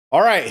All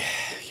right,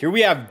 here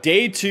we have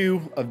day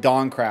 2 of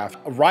DawnCraft.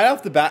 Right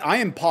off the bat, I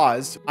am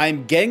paused.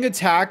 I'm getting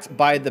attacked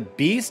by the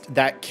beast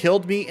that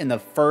killed me in the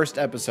first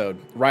episode,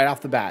 right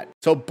off the bat.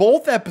 So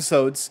both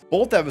episodes,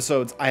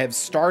 I have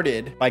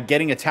started by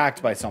getting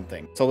attacked by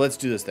something. So let's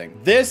do this thing.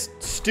 This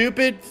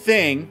stupid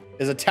thing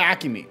is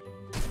attacking me.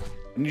 I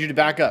need you to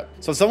back up.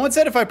 So someone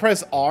said if I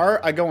press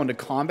R, I go into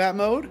combat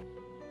mode.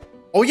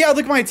 Oh yeah,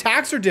 look, my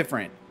attacks are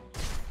different.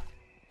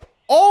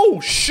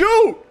 Oh,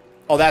 shoot.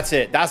 Oh, that's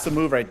it. That's the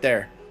move right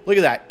there. Look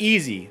at that,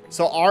 easy.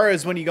 So R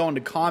is when you go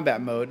into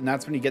combat mode, and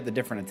that's when you get the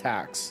different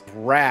attacks.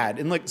 Rad.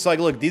 And look, so like,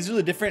 look, these are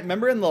the different,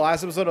 remember in the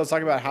last episode, I was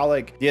talking about how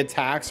like the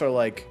attacks are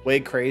like way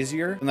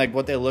crazier and like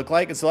what they look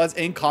like. And so that's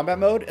in combat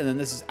mode, and then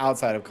this is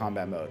outside of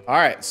combat mode. All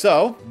right,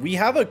 so we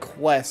have a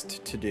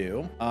quest to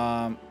do.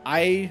 Oh,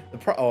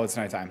 it's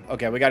nighttime.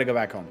 Okay, we gotta go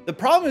back home. The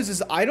problem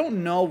is I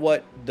don't know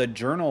what the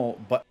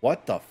journal, but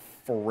what the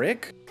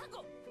frick?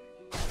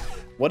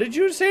 What did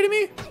you say to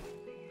me?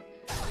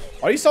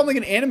 Why do you sound like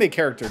an anime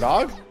character,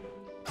 dog?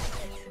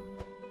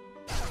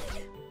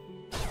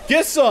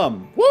 Get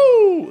some!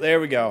 Woo! There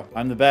we go.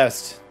 I'm the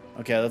best.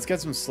 Okay, let's get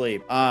some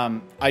sleep.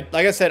 Like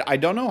I said, I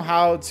don't know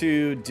how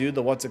to do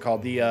the, what's it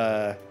called?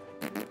 The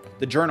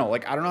journal.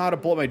 Like, I don't know how to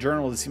pull up my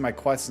journal to see my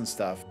quests and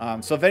stuff.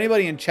 So if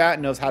anybody in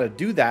chat knows how to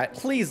do that,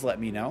 please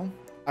let me know.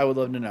 I would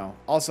love to know.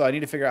 Also, I need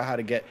to figure out how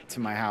to get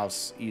to my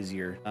house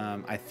easier.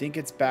 I think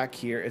it's back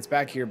here. It's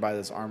back here by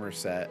this armor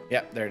set.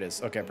 Yep, there it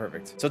is. Okay,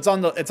 perfect. So it's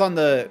on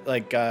the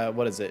like,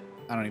 what is it?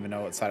 I don't even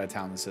know what side of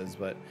town this is,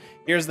 but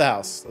here's the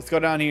house. Let's go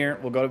down here.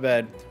 We'll go to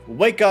bed. We'll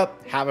wake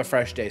up, have a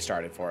fresh day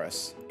started for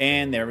us.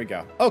 And there we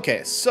go.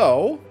 Okay,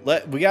 so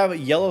we have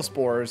yellow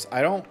spores.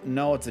 I don't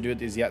know what to do with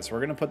these yet, so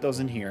we're gonna put those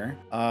in here.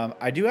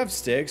 I do have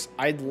sticks.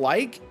 I'd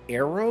like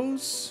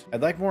arrows.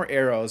 I'd like more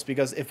arrows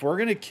because if we're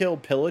gonna kill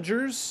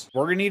pillagers,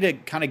 we're gonna need to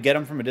kind of get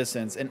them from a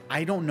distance. And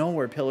I don't know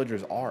where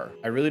pillagers are.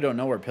 I really don't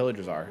know where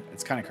pillagers are.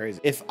 It's kind of crazy.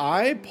 If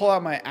I pull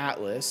out my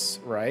atlas,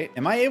 right?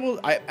 Am I able?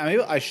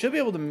 I should be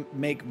able to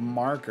make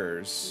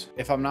markers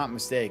if I'm not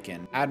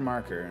mistaken. Add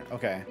marker.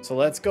 Okay, so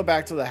let's go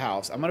back to the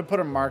house. I'm gonna put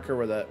a marker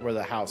where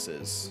the house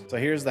is. So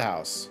here's the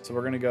house. So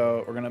we're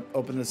gonna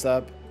open this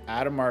up,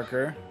 add a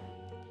marker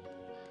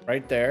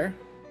right there.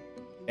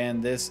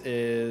 And this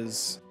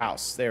is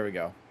house. There we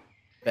go.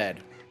 Bed.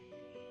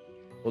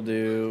 We'll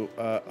do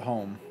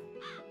home.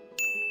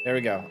 There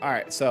we go. All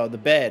right, so the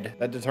bed,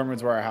 that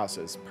determines where our house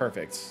is.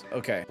 Perfect.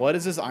 Okay, what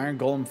is this iron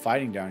golem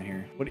fighting down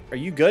here? What, are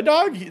you good,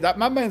 dog?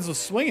 My man's was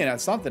swinging at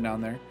something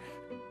down there.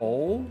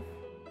 Oh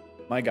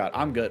my God,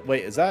 I'm good.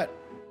 Wait, is that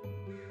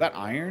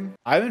iron?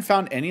 I haven't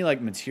found any like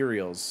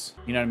materials.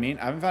 You know what I mean?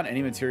 I haven't found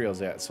any materials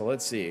yet. So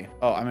let's see.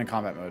 Oh, I'm in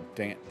combat mode.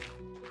 Dang it.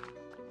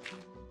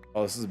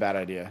 Oh, this is a bad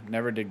idea.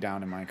 Never dig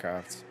down in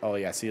Minecraft. Oh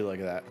yeah, see, look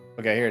at that.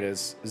 Okay, here it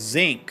is.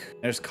 Zinc.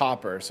 There's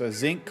copper. So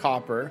zinc,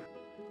 copper.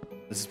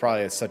 This is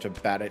probably such a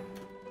bad idea.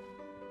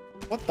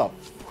 What the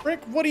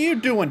frick? What are you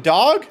doing,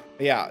 dog?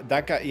 Yeah,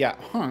 that guy, yeah,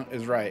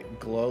 is right.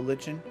 Glow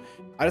lichen.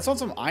 I just want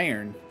some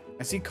iron.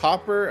 I see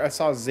copper, I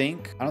saw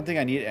zinc. I don't think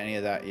I need any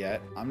of that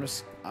yet.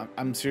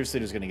 I'm seriously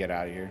just gonna get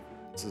out of here.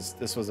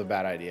 This was a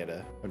bad idea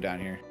to go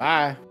down here.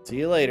 Bye, see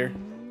you later.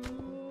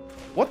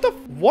 What the,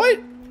 what?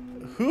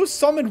 Who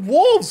summoned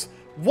wolves?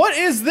 What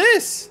is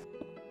this?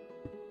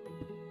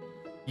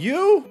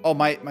 You? Oh,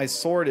 my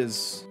sword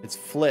it's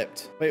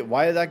flipped. Wait,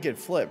 why did that get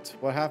flipped?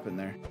 What happened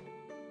there?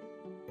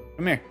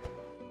 Come here,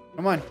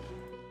 come on.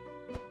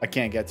 I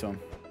can't get to him.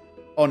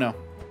 Oh no,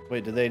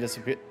 wait, did they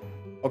disappear?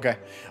 Okay,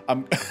 I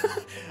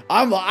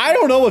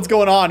don't know what's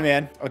going on,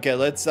 man. Okay,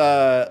 let's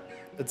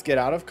get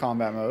out of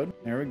combat mode.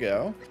 There we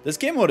go. This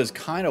game mode is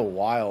kind of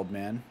wild,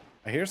 man.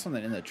 I hear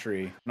something in the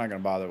tree. I'm not gonna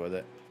bother with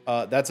it.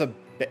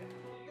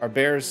 Are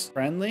bears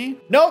friendly?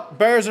 Nope,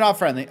 bears are not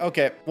friendly.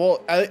 Okay,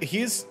 well,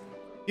 he's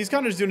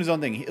kind of just doing his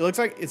own thing.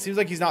 It seems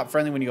like he's not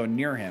friendly when you go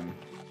near him.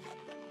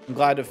 I'm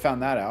glad to have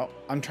found that out.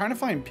 I'm trying to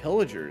find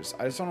pillagers.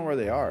 I just don't know where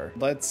they are.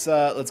 Let's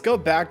go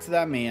back to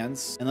that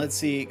man's and let's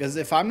see, because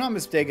if I'm not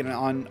mistaken,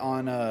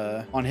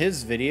 on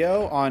his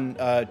video, on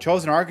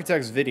Chosen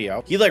Architect's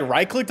video, he like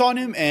right-clicked on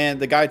him and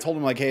the guy told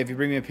him like, hey, if you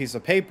bring me a piece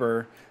of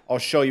paper, I'll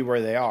show you where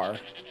they are.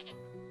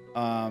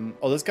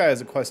 Oh, this guy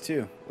has a quest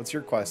too. What's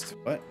your quest?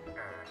 What?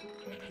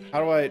 How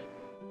do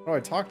I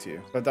talk to you?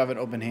 Do I have to have an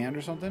open hand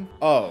or something?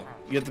 Oh,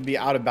 you have to be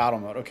out of battle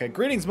mode. Okay,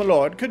 greetings, my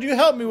lord. Could you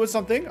help me with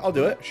something? I'll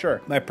do it,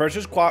 sure. My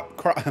precious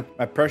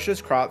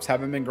crops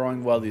haven't been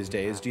growing well these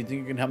days. Do you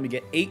think you can help me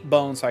get 8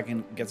 bones so I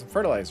can get some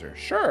fertilizer?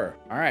 Sure.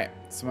 All right,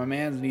 so my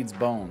man needs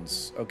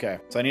bones. Okay,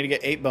 so I need to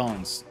get 8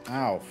 bones.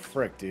 Ow,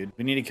 frick, dude.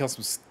 We need to kill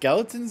some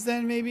skeletons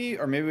then, maybe?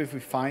 Or maybe if we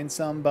find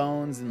some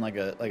bones in like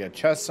a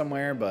chest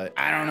somewhere, but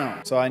I don't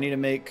know. So I need to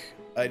make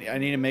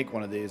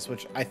one of these,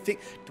 which I think,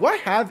 do I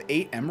have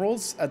 8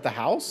 emeralds at the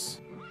house?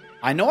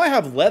 I know I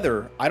have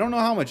leather. I don't know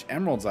how much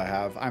emeralds I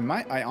have.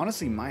 I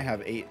honestly might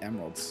have 8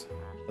 emeralds.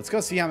 Let's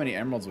go see how many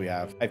emeralds we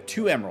have. I have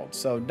 2 emeralds,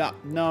 so not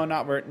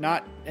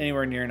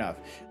anywhere near enough.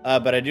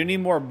 But I do need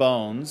more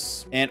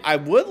bones, and I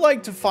would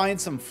like to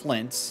find some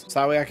flints, so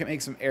that way I can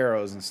make some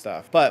arrows and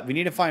stuff. But we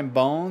need to find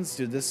bones,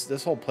 dude.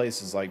 This whole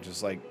place is like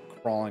just like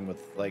crawling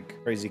with like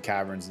crazy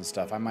caverns and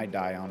stuff. I might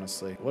die,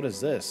 honestly. What is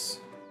this?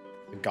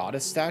 A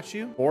goddess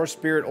statue? 4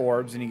 spirit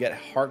orbs, and you get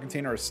heart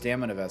container or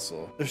stamina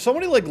vessel. There's so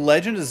many like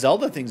Legend of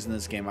Zelda things in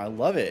this game. I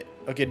love it.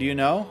 Okay, do you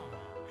know?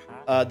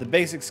 The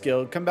basic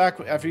skill. Come back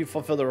after you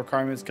fulfill the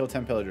requirements. Kill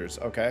 10 pillagers.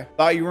 Okay.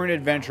 Thought you were an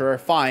adventurer.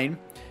 Fine.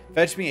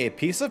 Fetch me a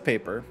piece of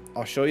paper.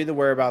 I'll show you the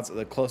whereabouts of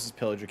the closest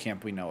pillager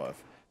camp we know of.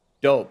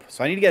 Dope.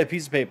 So I need to get a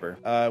piece of paper,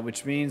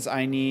 which means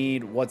I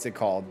need, what's it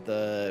called?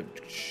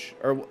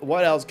 Or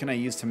what else can I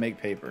use to make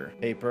paper?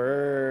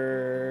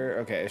 Paper.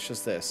 Okay, it's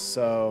just this.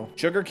 So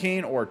sugar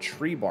cane or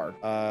tree bark,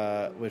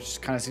 which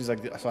kind of seems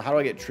like, so how do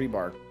I get tree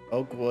bark?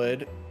 Oak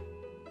wood,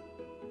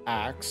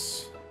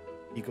 axe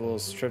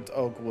equals stripped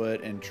oak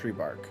wood and tree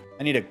bark.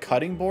 I need a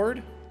cutting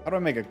board. How do I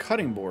make a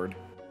cutting board?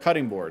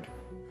 Cutting board.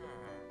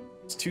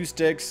 It's 2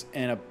 sticks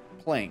and a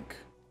plank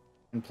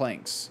and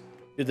planks.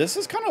 Dude, this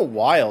is kind of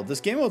wild. This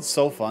game mode's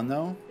so fun,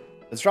 though.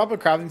 Let's drop a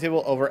crafting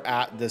table over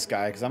at this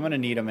guy, because I'm going to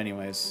need him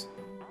anyways.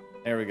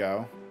 There we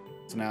go.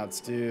 So now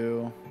let's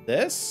do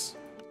this.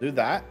 Do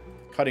that.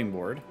 Cutting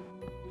board.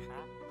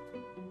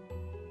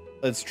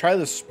 Let's try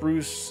the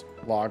spruce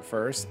log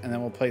first, and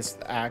then we'll place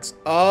the axe.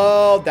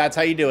 Oh, that's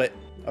how you do it.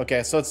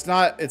 Okay, so it's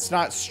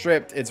not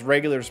stripped. It's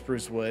regular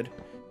spruce wood.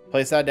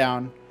 Place that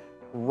down.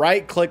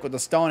 Right-click with the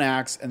stone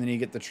axe, and then you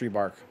get the tree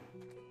bark.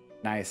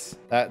 Nice.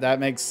 That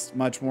makes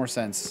much more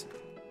sense.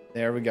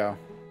 There we go.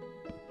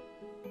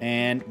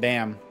 And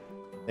bam.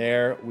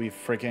 There we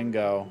freaking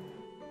go.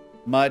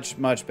 Much,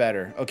 much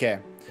better. Okay.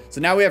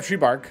 So now we have tree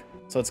bark.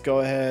 So let's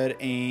go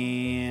ahead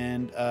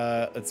and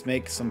let's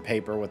make some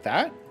paper with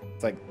that.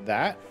 It's like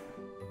that.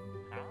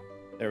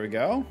 There we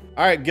go.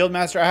 All right,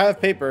 Guildmaster, I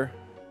have paper.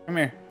 Come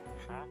here.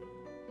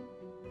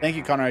 Thank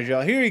you,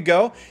 ConnorIGL. Here you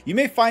go. You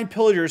may find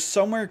pillagers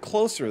somewhere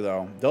closer,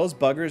 though. Those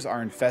buggers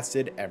are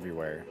infested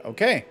everywhere.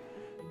 Okay.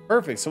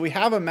 Perfect. So we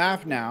have a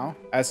map now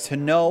as to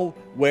know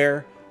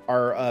where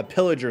our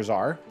pillagers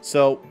are.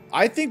 So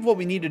I think what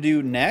we need to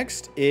do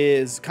next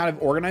is kind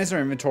of organize our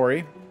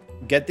inventory,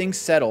 get things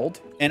settled.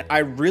 And I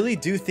really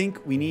do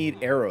think we need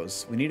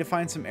arrows. We need to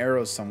find some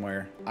arrows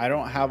somewhere. I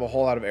don't have a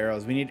whole lot of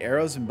arrows. We need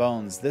arrows and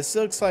bones. This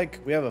looks like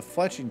we have a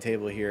fletching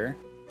table here,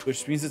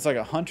 which means it's like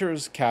a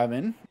hunter's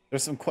cabin.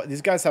 There's some,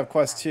 these guys have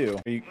quests too.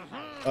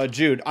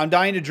 Jude, I'm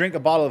dying to drink a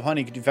bottle of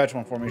honey. Could you fetch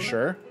one for me?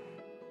 Sure.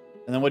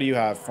 And then what do you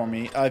have for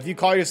me? If you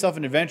call yourself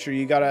an adventurer,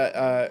 you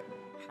gotta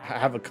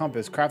have a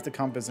compass. Craft a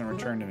compass and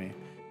return to me.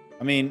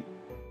 I mean,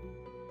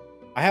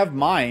 I have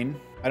mine.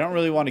 I don't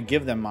really want to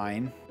give them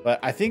mine, but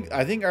I think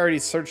I already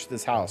searched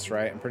this house,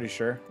 right? I'm pretty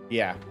sure.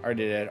 Yeah, I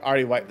already did. I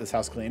already wiped this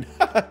house clean.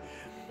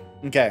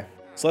 Okay,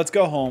 so let's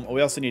go home.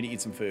 We also need to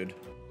eat some food.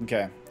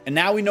 Okay, and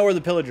now we know where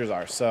the pillagers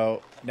are.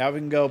 So now we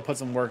can go put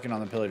some work in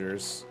on the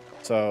pillagers.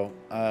 So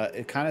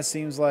it kind of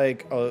seems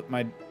like, oh,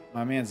 my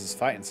man's is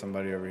fighting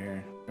somebody over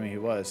here. I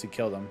mean, he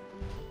killed him.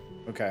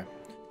 Okay.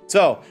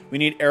 So we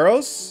need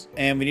arrows,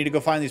 and we need to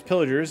go find these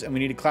pillagers, and we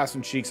need to clap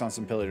some cheeks on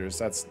some pillagers.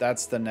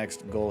 That's the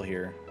next goal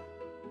here.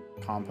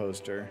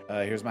 Composter.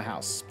 Here's my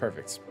house.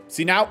 Perfect.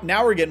 See, now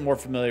we're getting more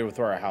familiar with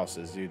where our house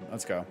is, dude.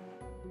 Let's go.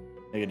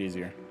 Make it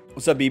easier.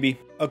 What's up, BB?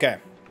 Okay.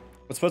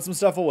 Let's put some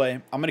stuff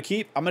away. I'm gonna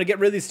get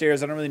rid of these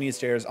stairs. I don't really need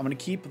stairs. I'm gonna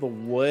keep the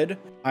wood.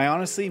 I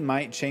honestly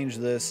might change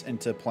this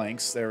into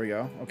planks. There we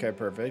go. Okay,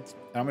 perfect.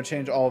 And I'm gonna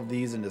change all of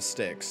these into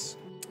sticks.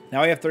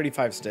 Now we have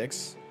 35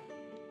 sticks.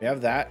 We have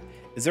that.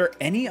 Is there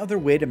any other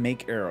way to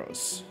make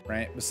arrows,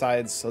 right?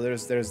 Besides, so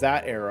there's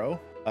that arrow.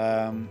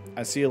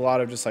 I see a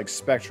lot of just like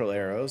spectral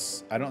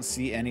arrows. I don't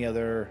see any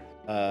other,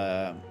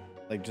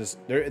 like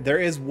just, there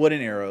is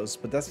wooden arrows,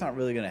 but that's not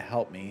really gonna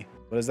help me.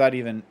 What is that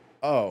even?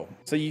 Oh,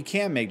 so you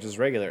can make just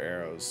regular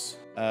arrows.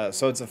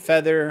 So it's a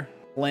feather,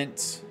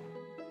 flint.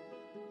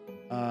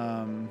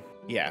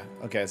 Yeah,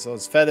 okay, so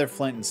it's feather,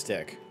 flint, and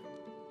stick.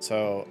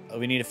 So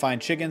we need to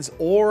find chickens,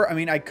 or, I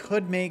mean, I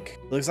could make,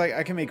 looks like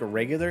I can make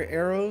regular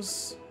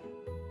arrows.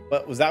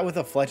 But was that with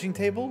a fletching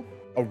table?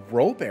 A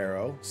rope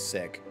arrow?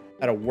 Sick.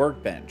 At a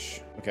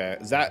workbench. Okay,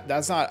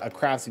 that's not a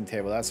crafting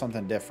table, that's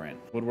something different.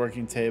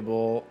 Woodworking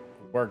table,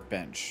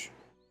 workbench.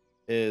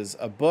 Is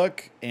a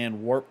book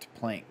and warped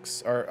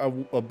planks, or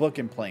a book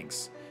and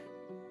planks.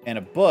 And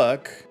a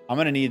book, I'm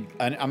gonna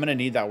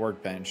need that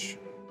workbench,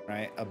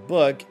 right? A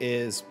book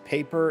is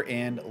paper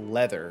and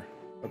leather.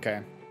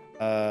 Okay.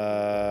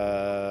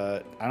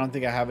 I don't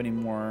think I have any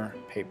more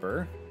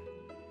paper.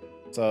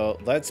 So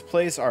let's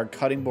place our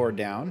cutting board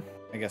down.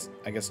 I guess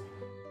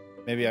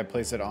maybe I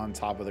place it on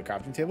top of the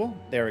crafting table.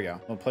 There we go.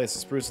 We'll place a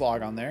spruce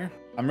log on there.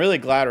 I'm really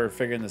glad we're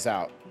figuring this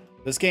out.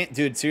 This game,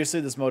 dude, seriously,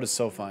 this mode is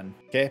so fun.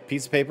 Okay,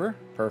 piece of paper.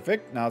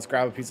 Perfect. Now let's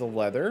grab a piece of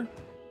leather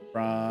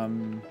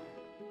from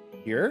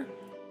here.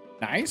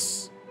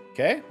 Nice.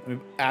 Okay, we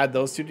add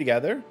those two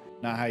together.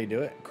 Not how you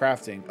do it.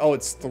 Crafting. Oh,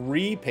 it's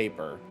 3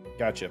 paper.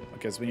 Gotcha.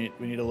 Okay, so we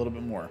need a little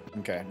bit more.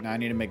 Okay, now I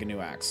need to make a new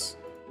axe,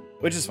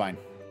 which is fine.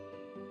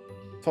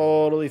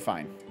 Totally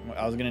fine.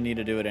 I was gonna need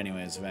to do it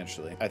anyways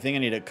eventually. I think I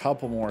need a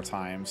couple more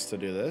times to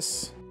do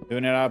this.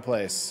 Doing it out of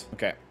place.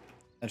 Okay,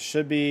 that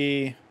should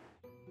be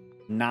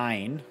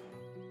 9.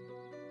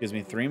 Gives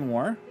me 3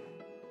 more,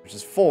 which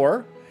is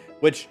 4.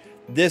 Which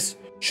this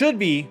should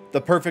be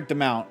the perfect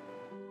amount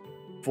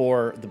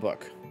for the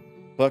book.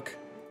 Book,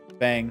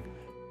 bang,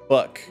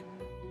 book.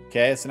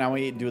 Okay, so now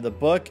we do the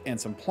book and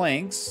some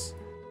planks.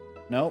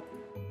 Nope,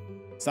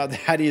 it's not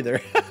that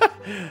either.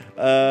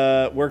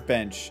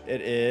 Workbench.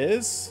 It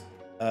is.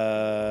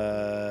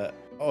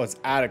 Oh, it's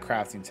at a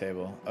crafting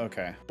table.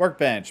 Okay,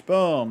 workbench.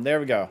 Boom. There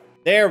we go.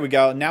 There we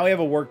go. Now we have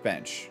a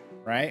workbench,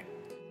 right?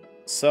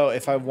 So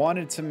if I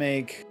wanted to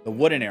make the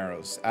wooden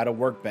arrows at a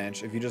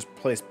workbench, if you just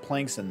place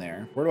planks in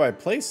there, where do I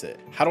place it?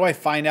 How do I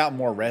find out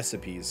more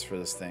recipes for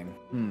this thing?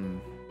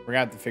 We're gonna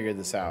have to figure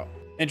this out.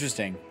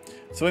 Interesting.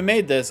 So we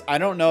made this. I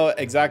don't know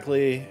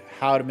exactly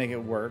how to make it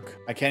work.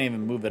 I can't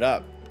even move it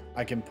up.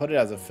 I can put it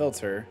as a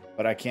filter,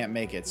 but I can't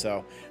make it.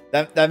 So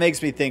that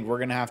makes me think we're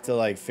gonna have to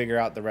like figure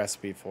out the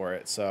recipe for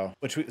it. So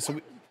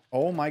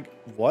oh my,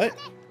 what,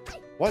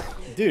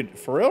 dude,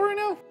 for real right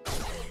now?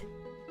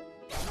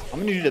 I'm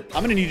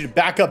gonna need you to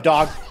back up,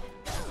 dog.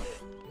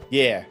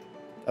 Yeah,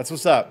 that's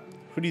what's up.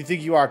 Who do you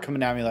think you are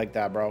coming at me like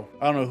that, bro?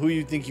 I don't know who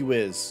you think you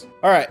is.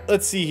 All right,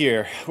 let's see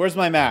here. Where's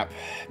my map?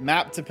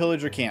 Map to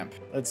Pillager Camp.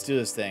 Let's do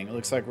this thing. It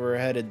looks like we're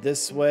headed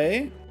this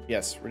way.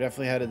 Yes, we're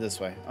definitely headed this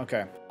way.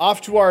 Okay,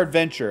 off to our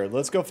adventure.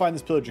 Let's go find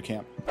this Pillager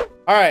Camp.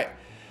 All right,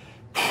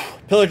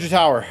 Pillager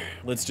Tower.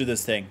 Let's do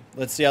this thing.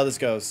 Let's see how this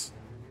goes.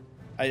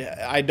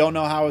 I don't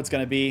know how it's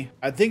gonna be.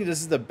 I think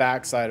this is the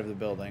back side of the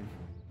building.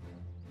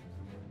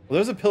 Well,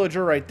 there's a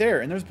pillager right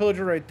there, and there's a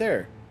pillager right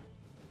there.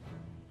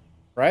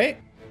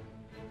 Right?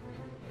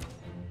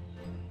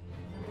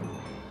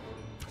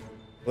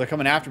 Well, they're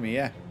coming after me,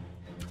 yeah.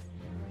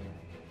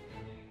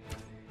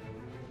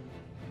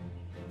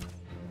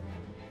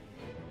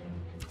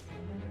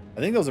 I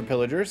think those are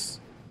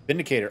pillagers.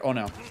 Vindicator. Oh,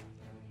 no.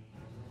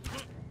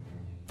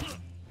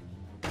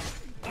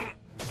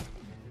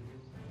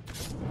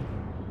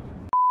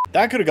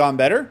 That could have gone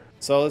better.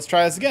 So let's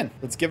try this again.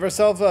 Let's give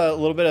ourselves a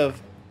little bit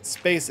of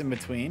space in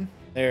between.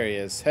 There he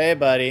is. Hey,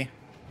 buddy.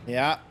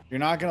 Yeah, you're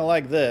not gonna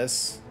like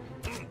this.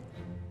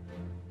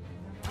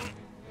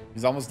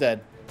 He's almost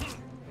dead.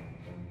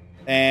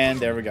 And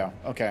there we go.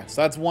 Okay,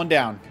 so that's one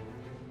down.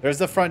 There's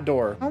the front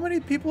door. How many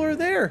people are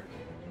there?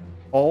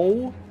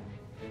 Oh,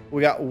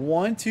 we got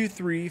 1, 2,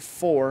 3,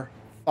 4,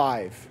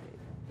 5.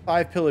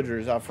 5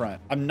 pillagers out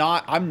front. I'm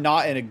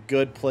not in a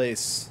good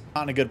place.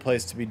 Not in a good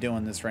place to be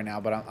doing this right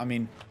now, but I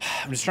mean,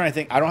 I'm just trying to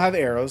think. I don't have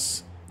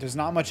arrows. There's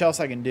not much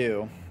else I can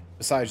do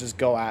besides just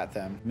go at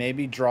them.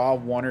 Maybe draw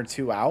 1 or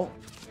 2 out.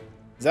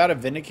 Is that a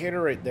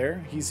Vindicator right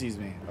there? He sees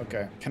me.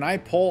 Okay. Can I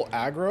pull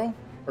aggro?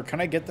 Or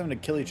can I get them to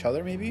kill each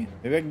other maybe?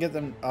 Maybe I can get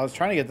them. I was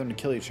trying to get them to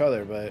kill each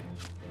other, but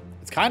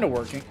it's kind of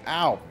working.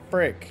 Ow,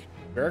 frick.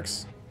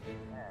 Jerks.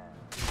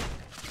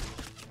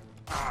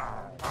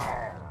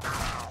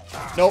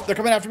 Nope, they're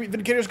coming after me.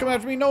 Vindicator's coming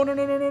after me. No, no,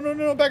 no, no, no, no,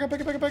 no. Back up, back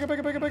up, back up, back up, back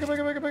up, back up, back up, back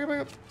up, back up, back up,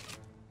 back up.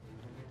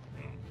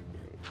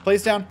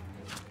 Place down.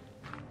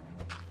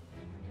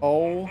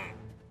 Oh.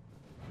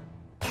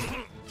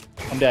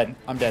 I'm dead.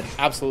 I'm dead.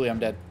 Absolutely, I'm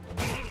dead.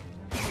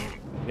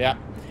 Yeah.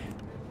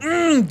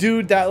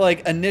 Dude, that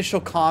like initial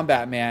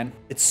combat, man.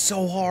 It's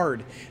so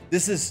hard.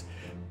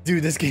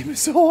 Dude, this game is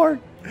so hard.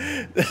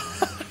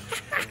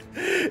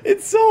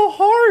 It's so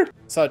hard.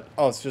 So,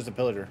 oh, it's just a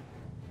pillager.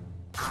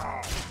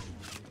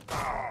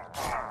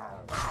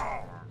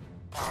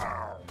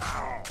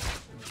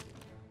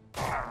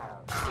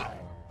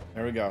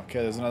 There we go.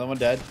 Okay, there's another one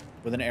dead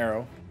with an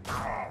arrow.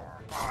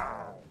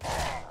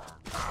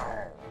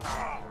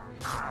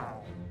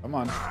 Come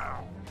on.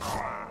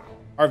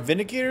 Are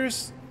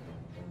Vindicators?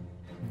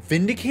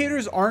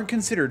 Vindicators aren't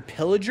considered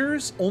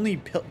pillagers? Only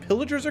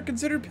pillagers are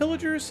considered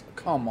pillagers?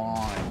 Come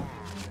on.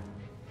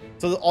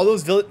 So all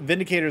those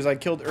Vindicators I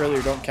killed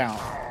earlier don't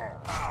count.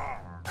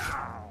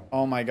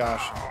 Oh my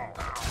gosh.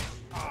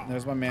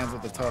 There's my man's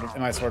with the totem. And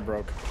my sword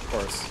broke, of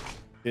course.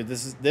 Dude,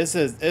 this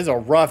is a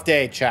rough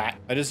day, chat.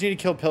 I just need to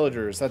kill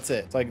pillagers. That's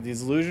it. It's like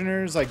these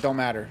illusioners like don't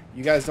matter.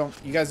 You guys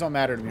don't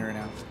matter to me right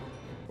now.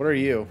 What are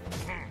you?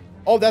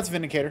 Oh, that's a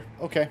Vindicator.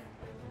 Okay.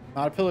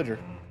 Not a pillager.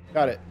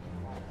 Got it.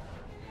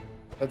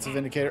 That's a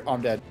Vindicator. Oh,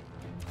 I'm dead.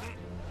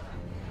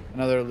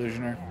 Another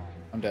illusioner.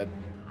 I'm dead.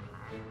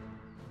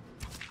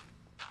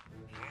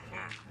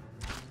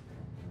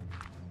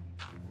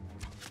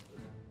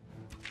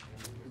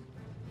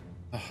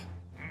 Oh,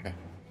 okay.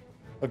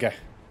 Okay.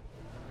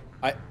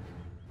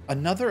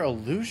 Another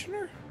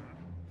illusioner?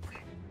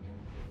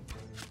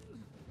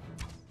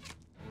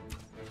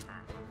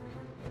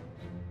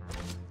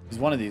 He's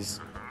one of these.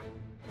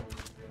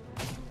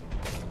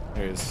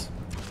 There he is.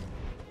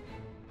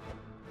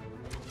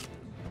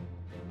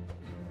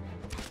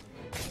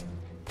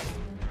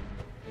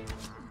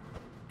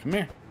 Come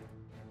here.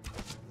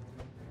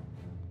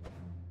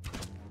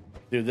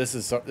 Dude, this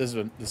is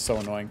so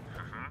annoying.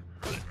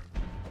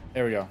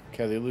 There we go.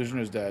 Okay, the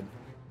illusioner's dead.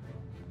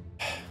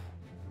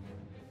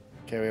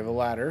 Okay, we have a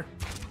ladder.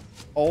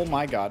 Oh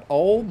my god.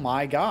 Oh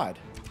my god.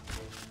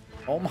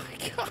 Oh my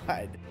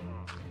god.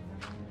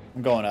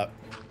 I'm going up.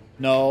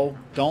 No,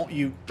 don't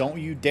you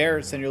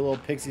dare send your little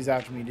pixies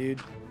after me, dude.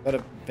 Is that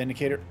a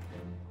Vindicator?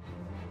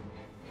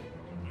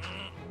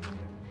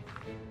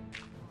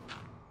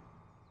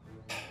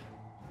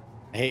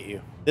 I hate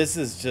you. This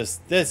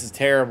is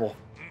terrible.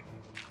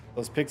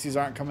 Those pixies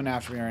aren't coming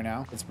after me right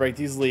now. Let's break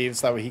these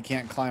leaves. That way he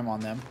can't climb on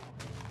them.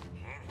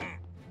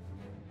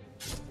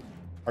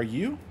 Are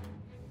you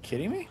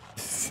kidding me?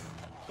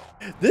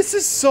 This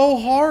is so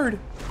hard.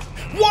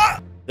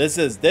 What? This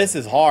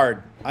is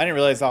hard. I didn't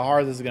realize how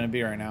hard this is going to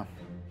be right now.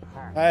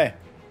 Hey.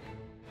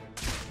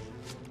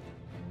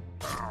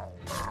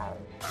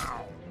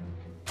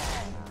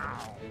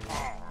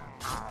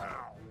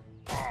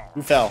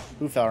 Who fell?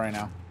 Who fell right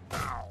now?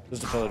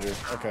 Just a pillager.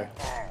 Okay.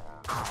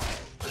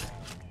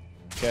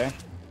 Okay.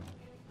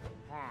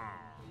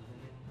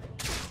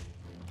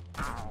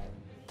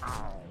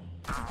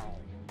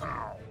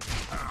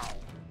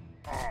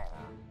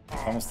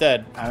 Almost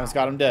dead. I almost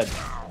got him dead.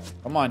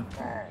 Come on.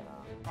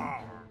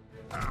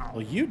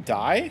 Will you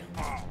die?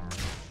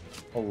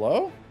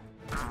 Hello?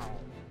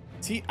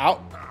 Is he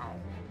out?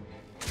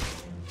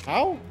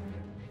 How?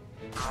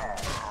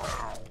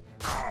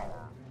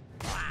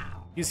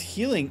 He's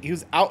healing. He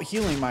was out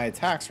healing my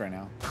attacks right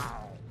now.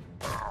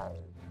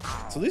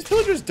 So these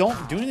pillagers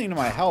don't do anything to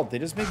my health. They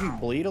just make me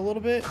bleed a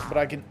little bit, but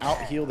I can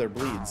out heal their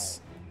bleeds.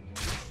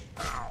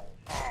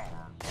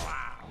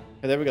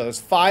 Okay, there we go. There's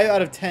 5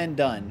 out of 10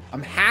 done.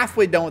 I'm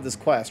halfway done with this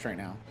quest right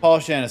now.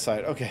 Polish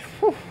andesite. Okay.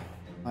 Whew.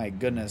 My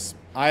goodness.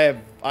 I've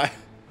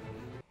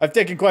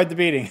taken quite the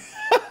beating.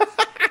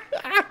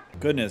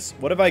 Goodness.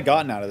 What have I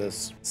gotten out of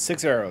this?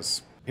 6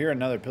 arrows. Here,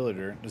 another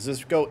pillager. Does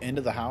this go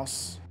into the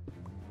house?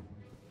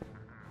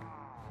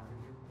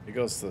 It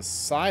goes to the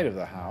side of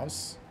the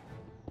house.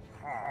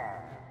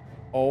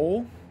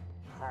 Oh.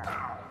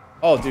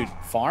 Oh, dude.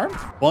 Farm?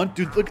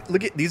 Dude,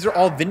 look at, these are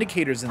all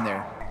vindicators in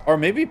there. Or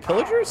maybe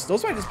pillagers?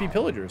 Those might just be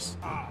pillagers.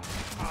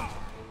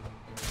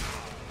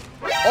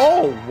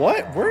 Oh,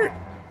 what? Where?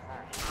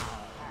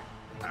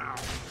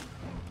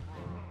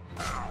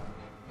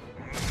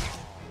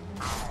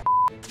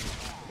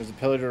 There's a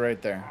pillager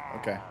right there.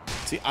 Okay.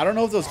 See, I don't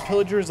know if those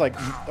pillagers like,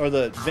 or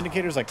the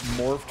vindicators like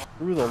morphed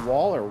through the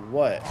wall or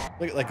what.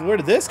 Like where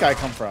did this guy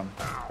come from?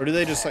 Or do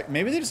they just like,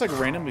 maybe they just like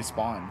randomly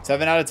spawn.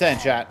 7 out of 10,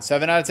 chat.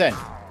 7 out of 10.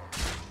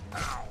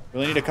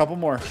 Really need a couple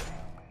more.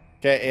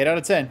 Okay, 8 out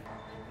of 10.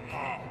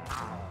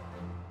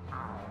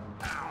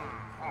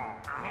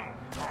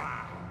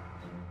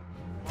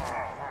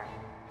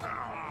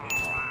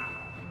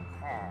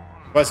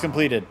 Quest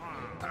completed.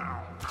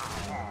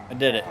 I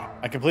did it.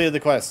 I completed the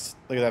quest.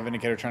 Look at that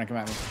vindicator trying to come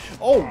at me.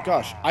 Oh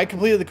gosh, I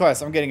completed the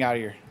quest. I'm getting out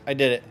of here. I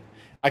did it.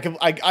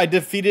 I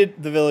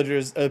defeated the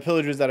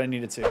pillagers that I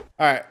needed to. All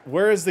right,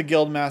 where is the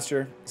guild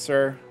master,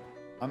 sir?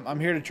 I'm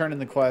here to turn in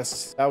the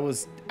quest. That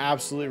was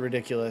absolutely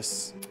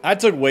ridiculous. That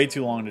took way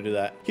too long to do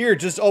that. Here,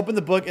 just open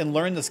the book and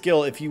learn the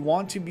skill. If you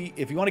want to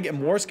get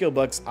more skill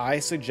books, I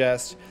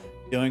suggest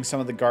doing some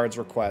of the guards'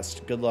 requests.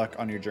 Good luck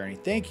on your journey.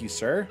 Thank you,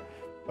 sir.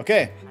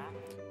 Okay.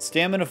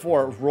 Stamina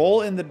 4.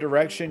 Roll in the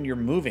direction you're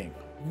moving.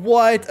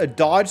 What? A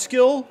dodge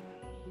skill?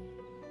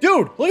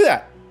 Dude, look at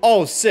that.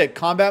 Oh, sick.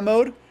 Combat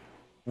mode.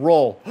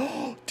 Roll.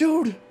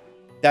 Dude,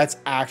 that's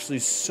actually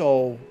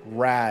so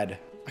rad.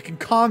 I can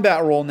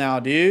combat roll now,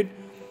 dude.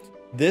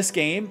 This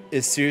game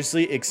is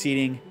seriously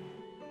exceeding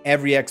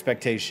every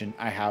expectation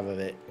I have of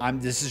it.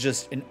 This is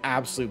just an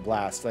absolute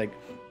blast. Like,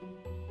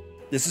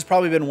 this has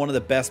probably been one of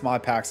the best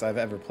mod packs I've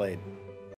ever played.